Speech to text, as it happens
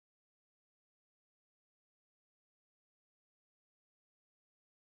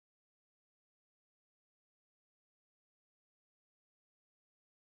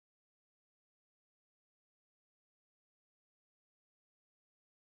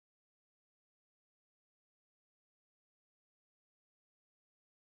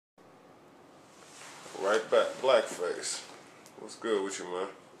right back. Blaxkface. What's good with you, man?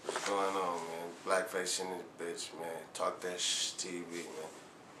 What's going on, man? Blaxkface in this bitch, man. Talk that TV, man.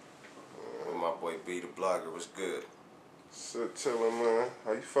 With my boy B, the blogger. What's good? Sit chillin', man.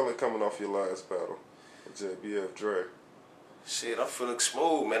 How you feeling coming off your last battle with JBF Dre? Shit, I'm feeling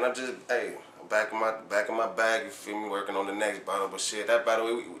smooth, man. I'm just, hey, I'm back in my bag. You feel me? Working on the next battle, but shit, that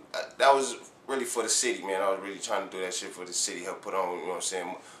battle, that was really for the city, man. I was really trying to do that shit for the city, help put on, you know what I'm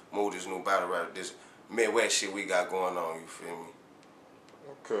saying, move this new battle rap, this Midwest shit we got going on. You feel me?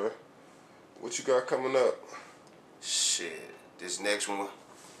 Okay. What you got coming up? Shit, this next one,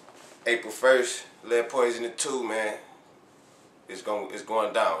 April 1st, Lead Poison 2, man. It's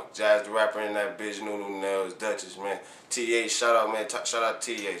going down. Jazz the rapper in that bitch, Nunu Nails, Duchess, man. TH, shout out, man. Shout out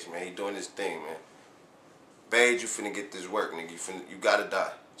TH, man. He doing his thing, man. Beige, you finna get this work, nigga. You gotta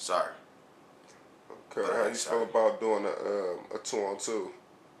die. Sorry. Okay. How you feel about doing a 2-on-2?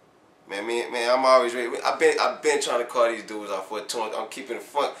 Man, I'm always ready. I've been trying to call these dudes out for a 2-on-2. I'm keeping it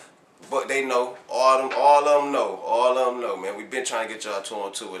fun, but they know. All of them know, man. We been trying to get y'all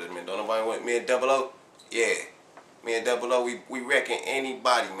 2-on-2 with us, man. Don't nobody want me and Double O? Yeah. Me and Double O, we reckon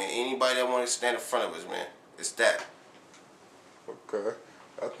anybody, man. Anybody that want to stand in front of us, man. It's that. Okay.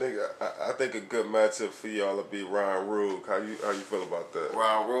 I think a good matchup for y'all will be Ryan Rugg. How you feel about that?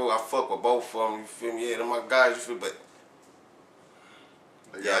 Ryan Rugg, I fuck with both of them. You feel me? Yeah, they're my guys. You feel, but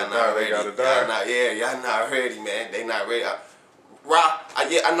y'all not ready. Y'all not ready, man. They not ready.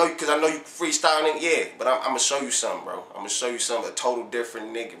 I know, cause I know you freestyling. Yeah, but I'm gonna show you something, bro. I'm gonna show you something. A total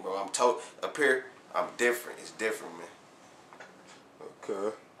different nigga, bro. Up here. I'm different. It's different, man.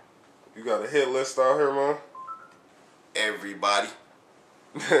 Okay. You got a hit list out here, man? Everybody.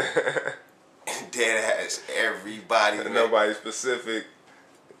 Dead ass. Everybody, man. Nobody specific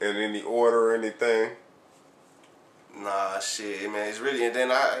in any order or anything? Nah, shit, man. It's really, and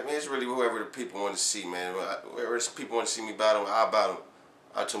then it's really whoever the people want to see, man. Whoever the people want to see me battle, I battle.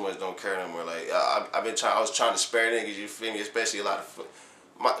 I too much don't care no more. Like I was trying to spare niggas. You feel me? Especially a lot of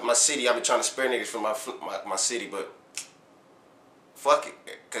my city. I've been trying to spare niggas from my city, but fuck it,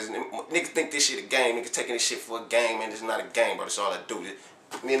 cause niggas think this shit a game. Niggas taking this shit for a game, man. It's not a game, bro. That's all I do.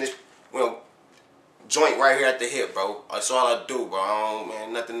 Me and this, joint right here at the hip, bro. That's all I do, bro. I don't,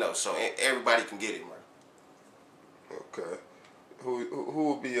 man, nothing else. So everybody can get it, man. Okay. Who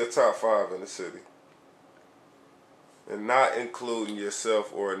would be your top 5 in the city? And not including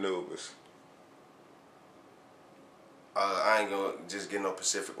yourself or Anubis. I ain't gonna just get no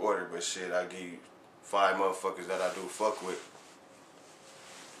specific order, but shit, I give you 5 motherfuckers that I do fuck with.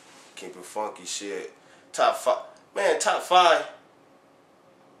 Keep it funky, shit. Top 5, man. Top 5.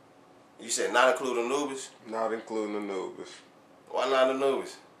 You said not including Anubis? Not including Anubis. Why not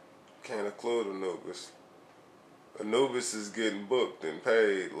Anubis? Can't include Anubis. Anubis is getting booked and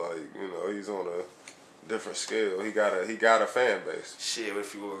paid, like, he's on a different scale. He got a fan base. Shit,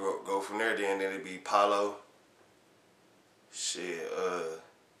 if you would go from there, then it'd be Paulo. Shit,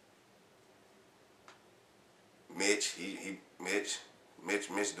 Mitch, Mitch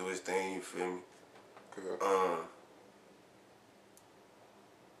do his thing, you feel me? Okay.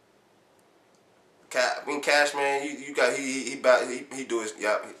 Cash, man, you got he do his,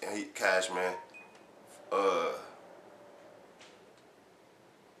 yeah, he Cash, man.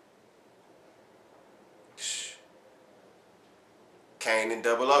 Kane and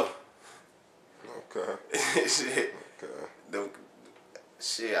Double O. Okay. Shit. Okay.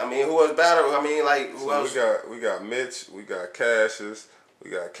 Shit, I mean, who else battle? I mean, like, who else? We got Mitch, we got Cassius,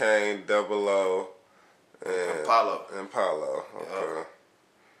 we got Kane, Double O, and Paulo. Okay. Yeah.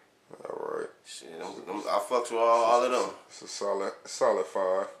 All right. Shit, I fucks with all of them. It's a solid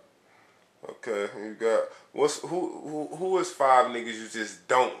 5. Okay, you got who is 5 niggas you just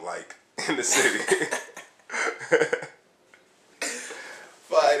don't like in the city?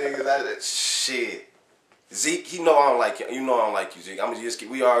 5 niggas, shit. Zeke, you know I don't like you. You know I don't like you, Zeke. I'm just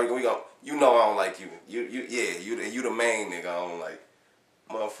we gonna. You know I don't like you. You the main nigga I don't like.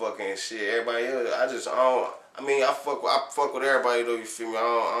 Motherfucking shit. Everybody else, I fuck with everybody though. You feel me?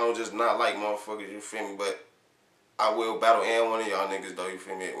 I don't just not like motherfuckers. You feel me? But I will battle any one of y'all niggas though. You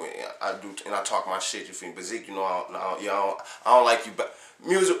feel me? I do, and I talk my shit. You feel me? But Zeke, you know I don't like you. But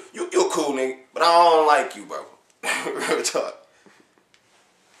music, you a cool nigga, but I don't like you, bro. Real talk.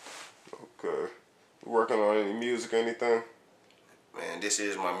 Okay. You working on any music or anything? Man, this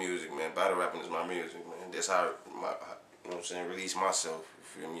is my music, man. Battle rapping is my music, man. That's how you know what I'm saying, release myself, you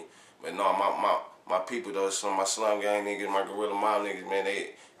feel me? But no, my people though, some of my slum gang niggas, my gorilla mob niggas, man,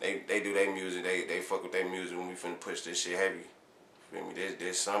 they do their music, they fuck with their music when we finna push this shit heavy. You feel me?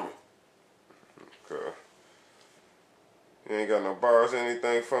 This summer. Okay. You ain't got no bars or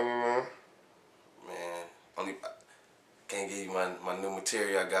anything for me, man? Man, only can't give you my new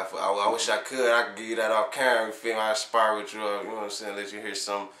material I got for. I wish I could give you that off camera. You feel me? I spar with you. You know what I'm saying? Let you hear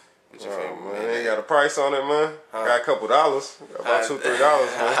something. What you feel me, man? Ain't got a price on it, man. Huh? Got a couple dollars. Got about $2-3,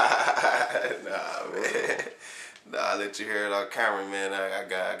 man. Nah, man. Nah, I let you hear it on camera, man.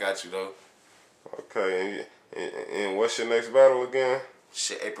 I got you though. Okay, and what's your next battle again?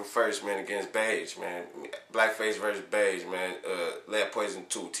 Shit, April 1st, man, against Beige, man. Blaxkface versus Beige, man. Lead Poison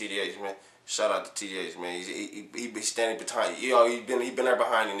 2, TDH, man. Shout out to TDH, man. He be standing behind you. He been there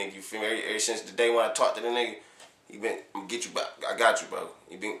behind you, nigga. You feel me? Ever since the day when I talked to the nigga, he been, I'm gonna get you back. I got you, bro.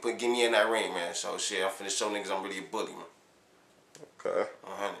 He been getting me in that ring, man. So shit, I'm finna show niggas I'm really a bully, man. Okay.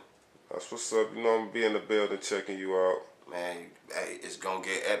 100. That's what's up. You know I'm gonna be in the building checking you out. Man, hey, it's gonna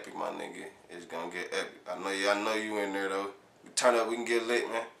get epic, my nigga. It's gonna get epic. I know you in there though. Turn up, we can get lit,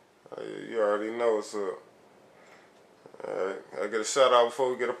 man. You already know what's up. Alright, I get a shout out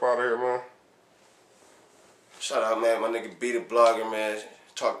before we get up out of here, man. Shout out, man. My nigga B the blogger, man.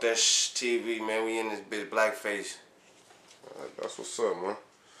 Talk that TV, man. We in this bitch Blaxkface. Alright, that's what's up, man.